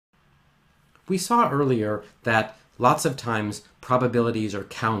We saw earlier that lots of times probabilities or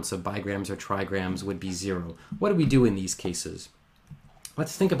counts of bigrams or trigrams would be 0. What do we do in these cases?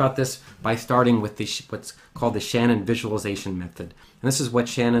 Let's think about this by starting with what's called the Shannon visualization method. And this is what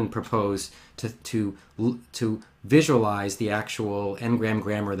Shannon proposed to visualize the actual n-gram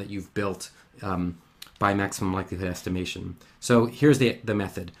grammar that you've built by maximum likelihood estimation. So here's the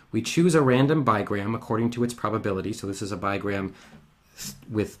method. We choose a random bigram according to its probability. So this is a bigram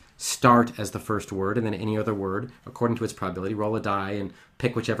with start as the first word and then any other word according to its probability. Roll a die and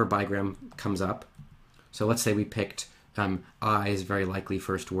pick whichever bigram comes up. So let's say we picked I is very likely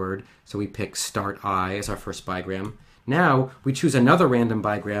first word. So we pick start I as our first bigram. Now we choose another random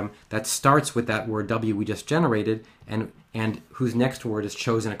bigram that starts with that word W we just generated and whose next word is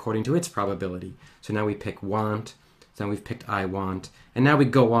chosen according to its probability. So now we pick want, so now we've picked I want, and now we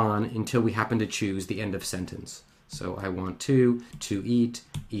go on until we happen to choose the end of sentence. So I want to eat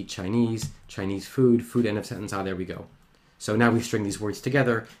Chinese, Chinese food, food end of sentence, there we go. So now we string these words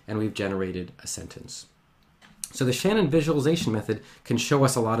together and we've generated a sentence. So the Shannon visualization method can show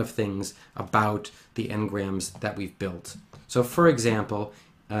us a lot of things about the n-grams that we've built. So for example,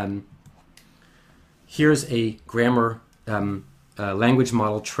 here's a grammar language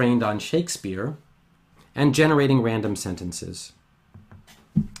model trained on Shakespeare and generating random sentences.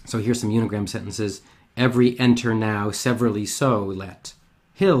 So here's some unigram sentences. Every enter now, severally so let.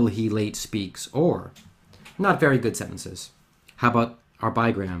 Hill he late speaks, or. Not very good sentences. How about our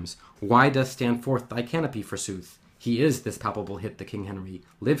bigrams? Why does stand forth thy canopy, forsooth? He is this palpable hit, the King Henry.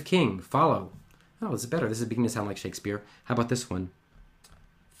 Live king, follow. Oh, this is better. This is beginning to sound like Shakespeare. How about this one?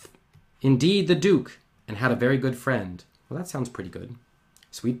 Indeed the Duke, and had a very good friend. Well, that sounds pretty good.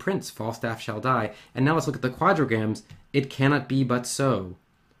 Sweet prince, Falstaff shall die. And now let's look at the quadrigrams. It cannot be but so.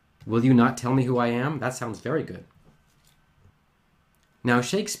 Will you not tell me who I am? That sounds very good. Now,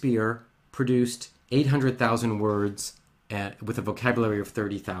 Shakespeare produced 800,000 words with a vocabulary of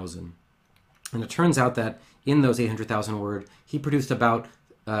 30,000. And it turns out that in those 800,000 words, he produced about,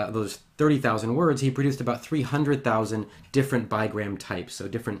 those 30,000 words, he produced about 300,000 different bigram types, so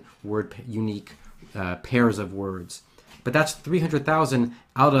different word, unique pairs of words. But that's 300,000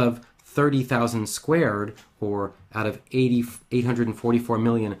 out of 30,000 squared, or out of 844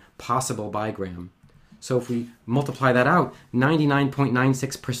 million possible bigram. So if we multiply that out,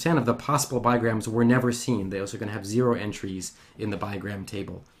 99.96% of the possible bigrams were never seen. They also are going to have 0 entries in the bigram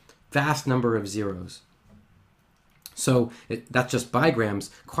table. Vast number of zeros. So that's just bigrams.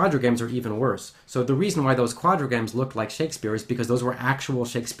 Quadrigrams are even worse. So the reason why those quadrigrams looked like Shakespeare is because those were actual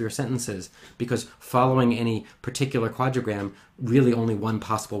Shakespeare sentences. Because following any particular quadrigram, really only one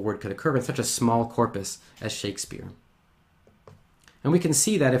possible word could occur in such a small corpus as Shakespeare. And we can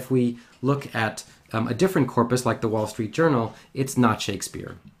see that if we look at a different corpus like the Wall Street Journal, it's not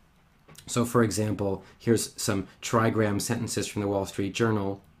Shakespeare. So for example, here's some trigram sentences from the Wall Street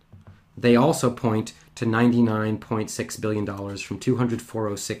Journal. They also point to $99.6 billion from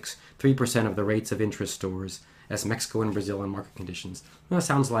 204.06, 3% of the rates of interest stores as Mexico and Brazil and market conditions. Well, that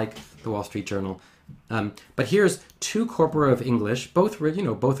sounds like the Wall Street Journal. But here's 2 corpora of English, both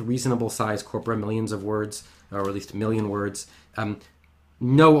reasonable size corpora, millions of words, or at least a million words.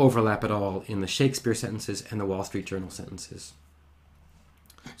 No overlap at all in the Shakespeare sentences and the Wall Street Journal sentences.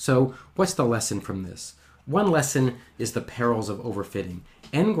 So what's the lesson from this? One lesson is the perils of overfitting.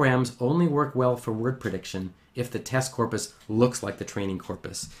 N-grams only work well for word prediction if the test corpus looks like the training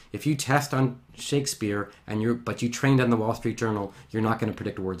corpus. If you test on Shakespeare but you trained on the Wall Street Journal, you're not going to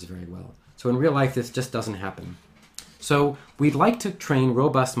predict words very well. So in real life, this just doesn't happen. So we'd like to train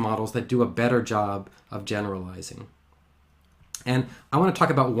robust models that do a better job of generalizing. And I want to talk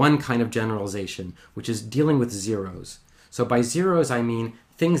about one kind of generalization, which is dealing with zeros. So by zeros, I mean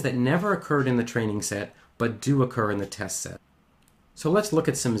things that never occurred in the training set, but do occur in the test set. So let's look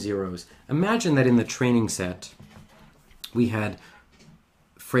at some zeros. Imagine that in the training set, we had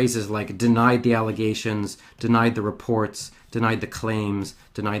phrases like denied the allegations, denied the reports, denied the claims,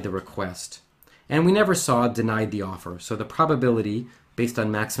 denied the request. And we never saw denied the offer. So the probability, based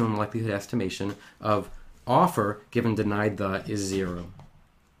on maximum likelihood estimation, of offer given denied the is 0.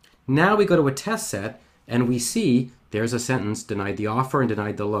 Now we go to a test set and we see there's a sentence denied the offer and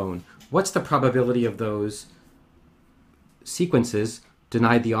denied the loan. What's the probability of those sequences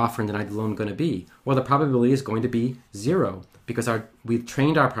denied the offer and denied the loan going to be? Well, the probability is going to be 0 because we've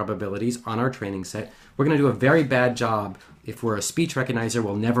trained our probabilities on our training set. We're going to do a very bad job. If we're a speech recognizer,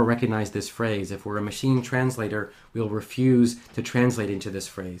 we'll never recognize this phrase. If we're a machine translator, we'll refuse to translate into this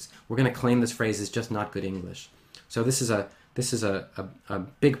phrase. We're going to claim this phrase is just not good English. So this is a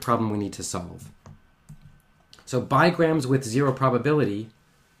big problem we need to solve. So bigrams with 0 probability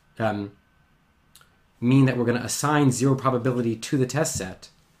mean that we're going to assign 0 probability to the test set.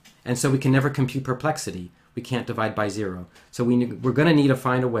 And so we can never compute perplexity. We can't divide by 0. So we're going to need to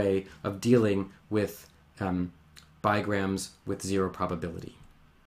find a way of dealing with bigrams with 0 probability.